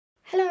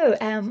Hello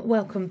and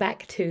welcome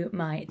back to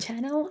my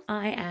channel.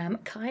 I am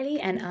Kylie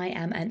and I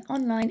am an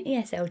online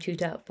ESL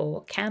tutor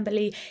for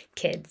Cambly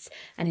Kids.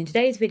 And in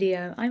today's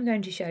video, I'm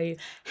going to show you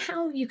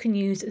how you can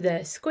use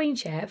the screen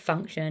share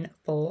function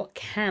for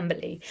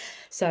Cambly.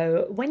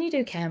 So when you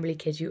do Cambly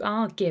Kids, you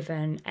are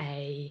given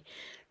a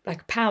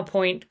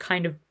PowerPoint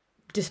kind of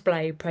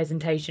display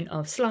presentation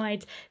of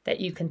slides that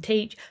you can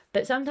teach,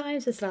 but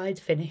sometimes the slides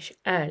finish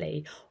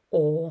early,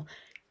 or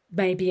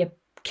maybe a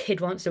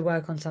kid wants to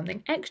work on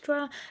something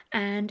extra,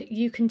 and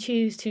you can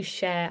choose to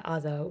share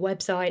other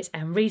websites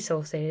and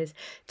resources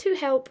to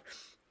help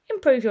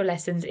improve your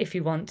lessons if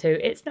you want to.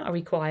 It's not a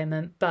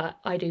requirement, but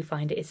I do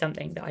find it is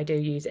something that I do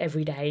use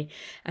every day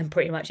and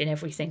pretty much in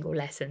every single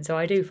lesson. So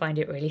I do find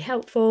it really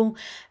helpful.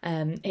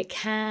 It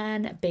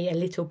can be a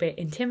little bit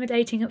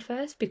intimidating at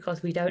first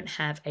because we don't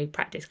have a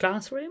practice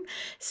classroom.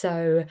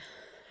 So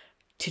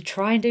to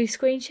try and do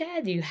screen share,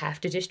 you have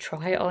to just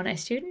try it on a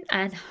student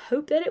and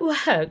hope that it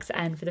works.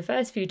 And for the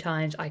first few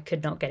times, I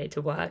could not get it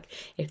to work.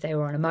 If they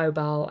were on a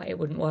mobile, it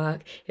wouldn't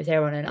work. If they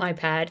were on an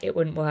iPad, it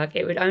wouldn't work.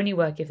 It would only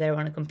work if they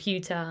were on a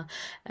computer.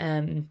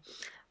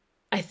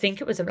 I think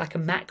it was like a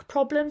Mac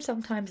problem.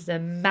 Sometimes the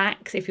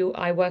Macs,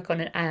 I work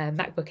on a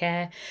MacBook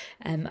Air,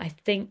 I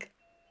think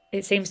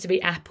it seems to be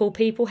Apple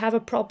people have a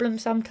problem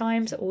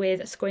sometimes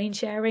with screen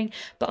sharing,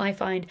 but I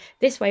find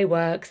this way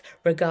works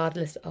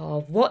regardless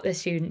of what the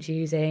student's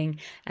using,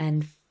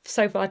 and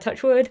so far,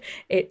 touch wood,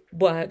 it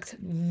works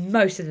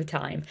most of the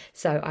time.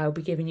 So I'll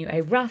be giving you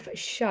a rough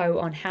show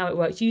on how it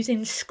works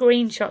using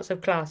screenshots of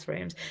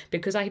classrooms.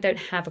 Because I don't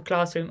have a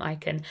classroom I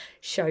can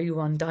show you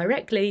on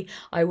directly,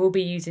 I will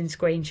be using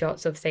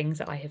screenshots of things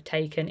that I have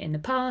taken in the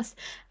past,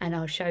 and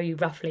I'll show you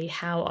roughly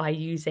how I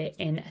use it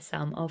in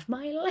some of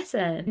my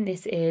lessons.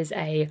 This is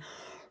a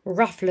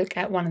rough look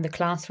at one of the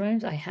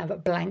classrooms. I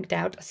have blanked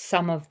out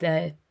some of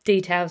the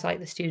details like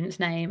the student's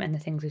name and the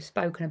things we've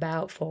spoken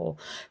about for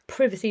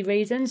privacy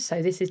reasons.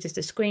 So this is just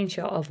a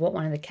screenshot of what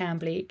one of the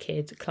Cambly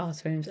Kids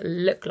classrooms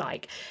look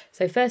like.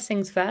 So first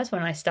things first,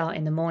 when I start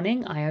in the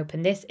morning, I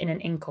open this in an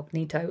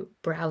incognito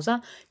browser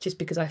just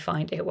because I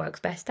find it works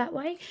best that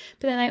way.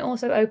 But then I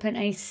also open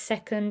a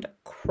second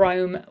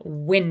Chrome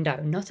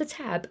window, not a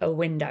tab, a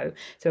window.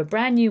 So a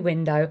brand new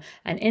window,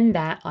 and in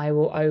that I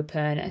will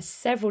open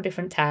several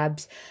different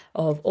tabs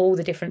of all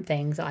the different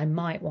things I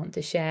might want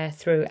to share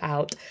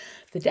throughout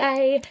the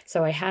day.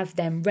 So I have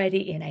them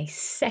ready in a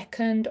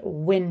second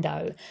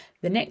window.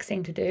 The next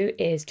thing to do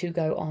is to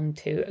go on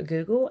to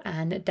Google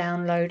and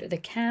download the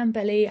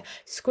Cambly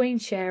screen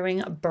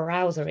sharing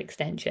browser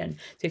extension.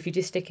 So if you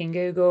just stick in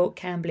Google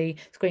Cambly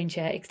screen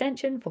share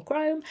extension for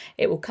Chrome,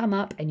 it will come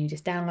up and you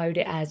just download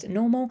it as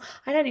normal.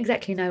 I don't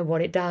exactly know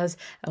what it does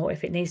or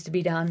if it needs to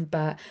be done,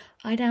 but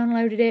I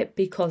downloaded it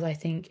because I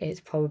think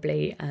it's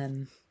probably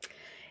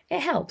it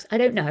helps. I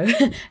don't know.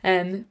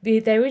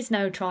 There is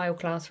no trial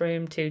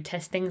classroom to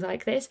test things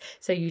like this,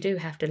 so you do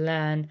have to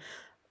learn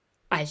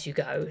as you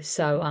go.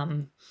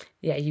 So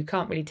yeah, you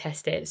can't really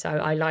test it. So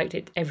I liked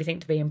everything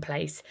to be in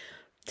place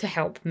to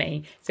help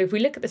me. So if we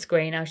look at the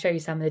screen, I'll show you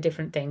some of the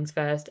different things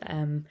first.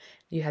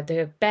 You have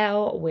the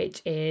bell,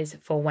 which is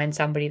for when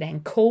somebody then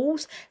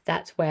calls.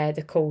 That's where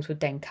the calls would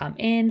then come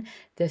in.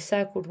 The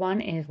circled one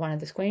is one of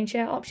the screen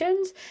share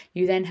options.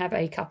 You then have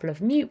a couple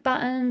of mute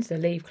buttons, the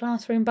leave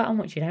classroom button,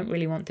 which you don't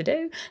really want to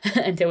do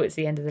until it's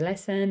the end of the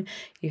lesson.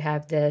 You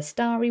have the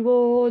star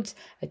rewards,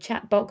 a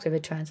chat box with a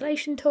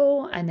translation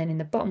tool, and then in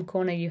the bottom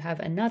corner you have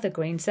another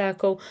green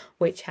circle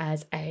which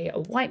has a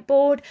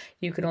whiteboard.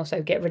 You can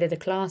also get rid of the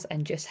class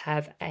and just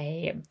have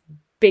a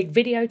big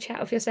video chat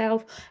of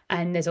yourself,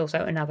 and there's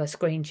also another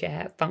screen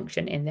share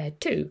function in there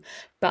too,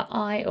 but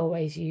I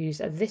always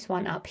use this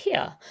one up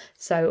here.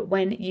 So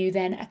when you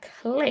then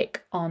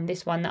click on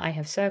this one that I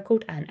have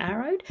circled and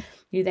arrowed,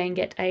 you then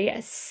get a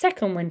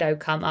second window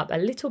come up a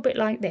little bit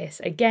like this.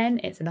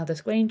 Again, it's another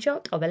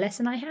screenshot of a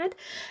lesson I had,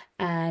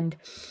 and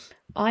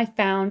I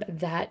found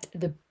that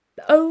the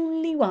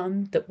only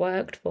one that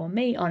worked for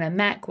me on a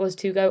Mac was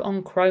to go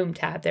on Chrome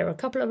tab. There are a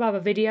couple of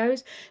other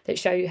videos that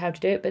show you how to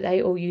do it, but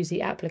they all use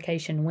the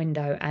application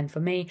window, and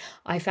for me,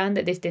 I found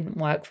that this didn't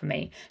work for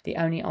me. The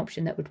only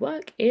option that would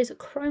work is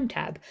Chrome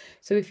tab.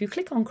 So if you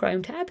click on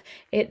Chrome tab,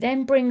 it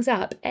then brings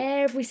up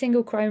every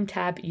single Chrome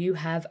tab you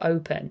have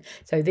open.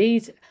 So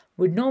these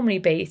would normally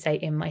be, say,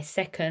 in my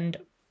second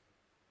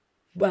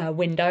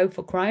window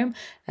for Chrome,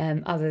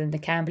 other than the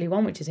Cambly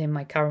one, which is in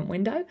my current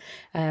window.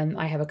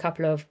 I have a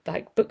couple of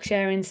like book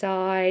sharing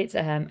sites,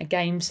 a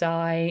game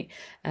site,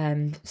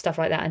 stuff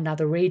like that,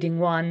 another reading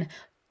one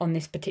on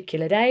this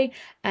particular day.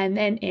 And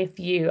then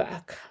if you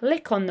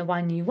click on the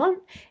one you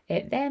want,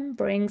 it then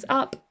brings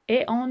up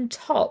it on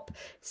top.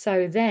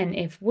 So then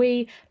if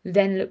we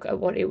then look at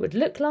what it would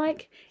look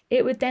like,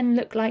 it would then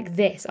look like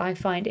this. I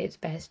find it's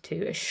best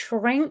to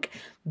shrink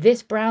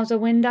this browser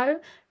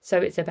window so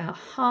it's about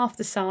half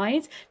the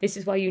size. This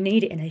is why you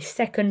need it in a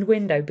second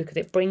window, because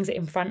it brings it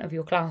in front of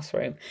your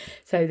classroom.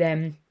 So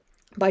then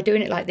By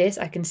doing it like this,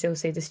 I can still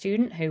see the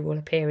student who will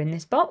appear in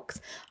this box.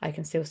 I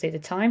can still see the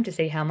time to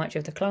see how much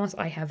of the class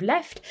I have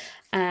left.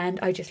 And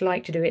I just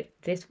like to do it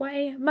this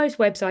way. Most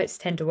websites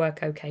tend to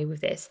work okay with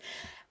this.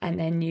 And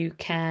then you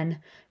can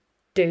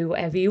do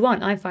whatever you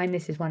want. I find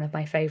this is one of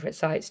my favourite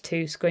sites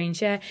to screen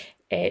share.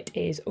 It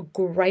is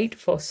great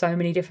for so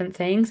many different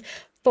things.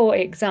 For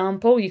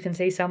example, you can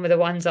see some of the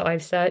ones that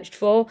I've searched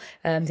for,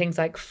 things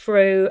like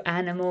fruit,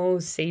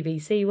 animals,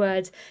 CVC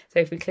words. So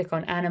if we click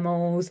on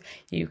animals,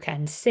 you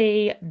can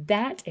see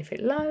that if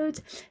it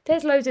loads,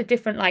 there's loads of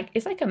different,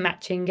 it's like a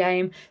matching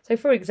game. So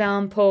for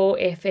example,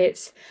 if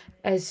it's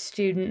a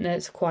student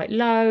that's quite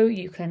low,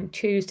 you can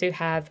choose to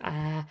have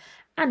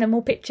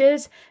animal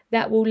pictures.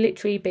 That will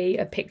literally be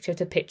a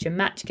picture-to-picture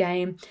match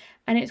game.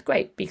 And it's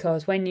great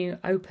because when you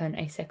open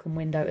a second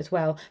window as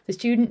well, the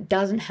student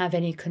doesn't have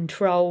any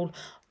control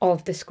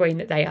of the screen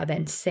that they are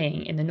then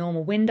seeing. In the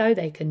normal window,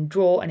 they can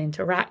draw and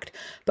interact,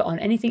 but on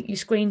anything you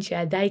screen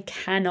share, they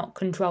cannot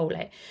control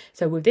it.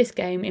 So with this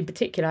game in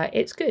particular,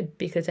 it's good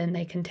because then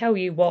they can tell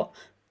you what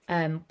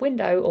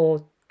window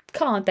or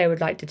card they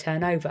would like to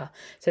turn over.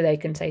 So they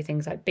can say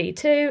things like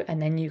B2,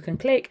 and then you can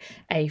click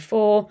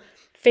A4,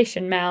 fish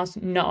and mouse,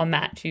 not a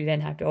match. You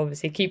then have to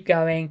obviously keep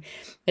going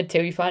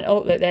until you find,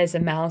 oh, look, there's a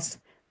mouse.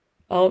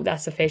 Oh,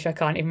 that's a fish. I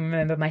can't even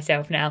remember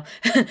myself now.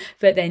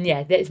 But then,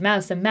 yeah, there's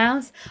mouse and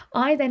mouse.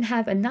 I then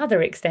have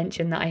another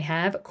extension that I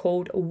have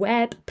called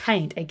Web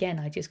Paint. Again,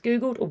 I just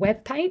Googled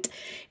Web Paint.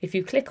 If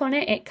you click on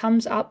it, it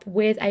comes up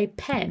with a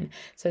pen.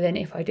 So then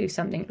if I do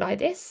something like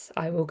this,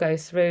 I will go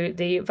through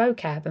the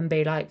vocab and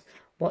be like,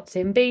 what's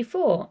in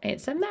B4?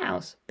 It's a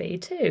mouse.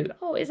 B2,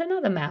 oh, it's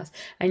another mouse.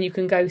 And you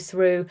can go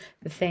through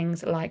the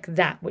things like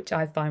that, which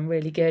I find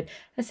really good.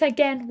 And so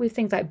again, with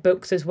things like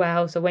books as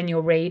well. So when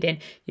you're reading,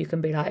 you can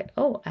be like,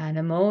 oh,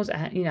 animals,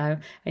 and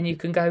and you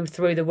can go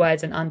through the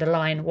words and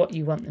underline what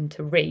you want them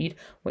to read,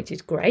 which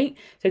is great.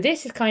 So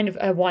this is kind of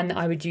a one that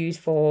I would use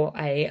for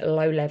a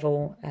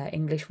low-level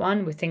English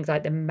one with things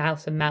like the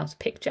mouse and mouse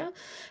picture.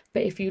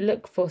 But if you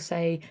look for,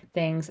 say,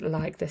 things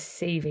like the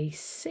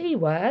CVC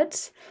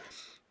words,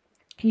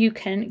 you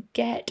can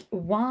get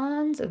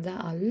ones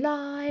that are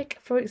like,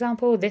 for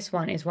example, this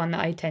one is one that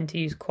I tend to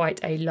use quite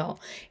a lot.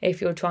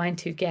 If you're trying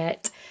to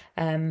get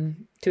to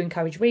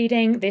encourage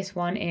reading, this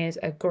one is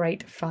a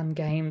great fun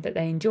game that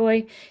they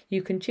enjoy.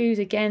 You can choose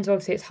again, so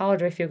obviously it's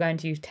harder if you're going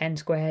to use 10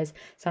 squares.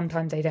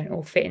 Sometimes they don't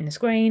all fit in the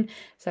screen,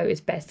 so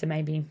it's best to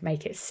maybe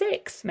make it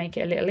 6, make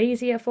it a little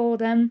easier for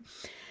them.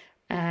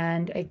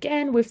 And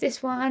again, with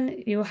this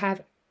one, you'll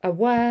have a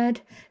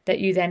word that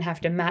you then have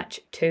to match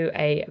to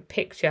a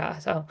picture.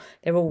 So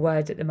they're all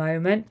words at the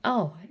moment.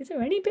 Oh, is there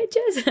any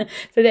pictures?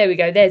 So there we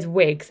go. There's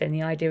wigs. And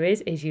the idea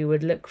is you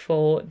would look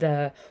for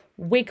the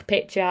wig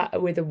picture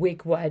with the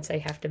wig words they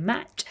have to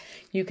match.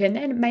 You can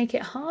then make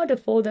it harder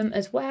for them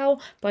as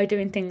well by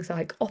doing things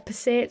like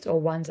opposites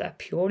or ones that are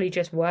purely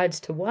just words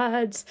to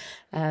words.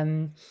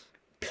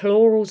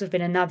 Plurals have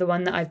been another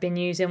one that I've been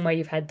using, where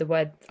you've had the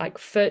word like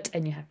foot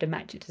and you have to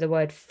match it to the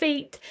word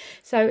feet.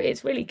 So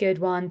it's really good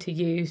one to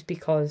use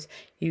because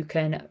you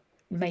can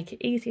make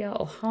it easier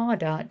or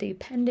harder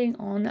depending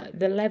on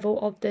the level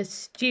of the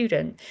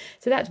student.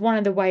 So that's one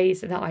of the ways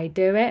that I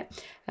do it.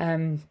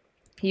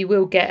 You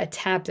will get a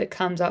tab that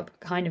comes up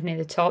kind of near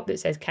the top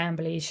that says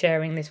Cambly is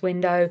sharing this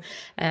window.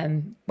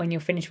 When you're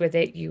finished with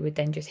it, you would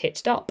then just hit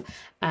stop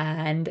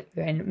and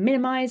then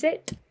minimize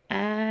it.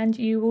 And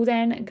you will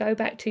then go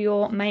back to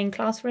your main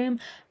classroom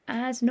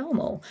as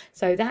normal.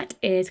 So that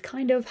is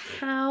kind of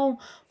how,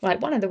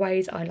 one of the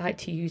ways I like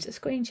to use a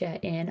screen share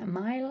in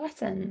my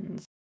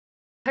lessons.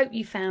 Hope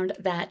you found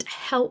that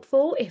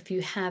helpful. If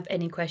you have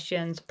any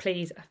questions,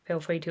 please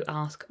feel free to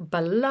ask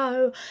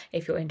below.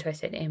 If you're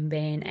interested in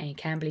being a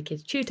Cambly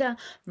Kids tutor,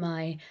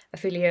 my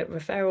affiliate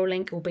referral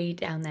link will be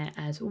down there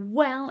as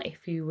well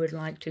if you would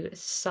like to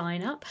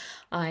sign up.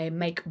 I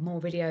make more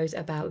videos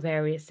about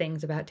various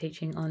things about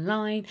teaching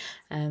online.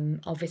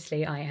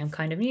 Obviously I am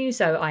kind of new,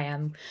 so I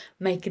am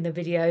making the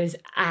videos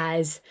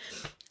as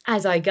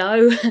I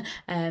go.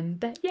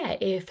 But yeah,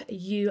 if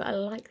you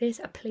like this,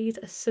 please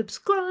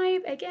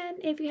subscribe. Again,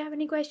 if you have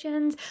any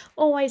questions,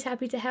 always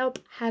happy to help.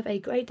 Have a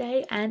great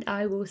day and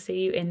I will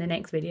see you in the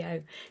next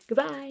video.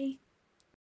 Goodbye.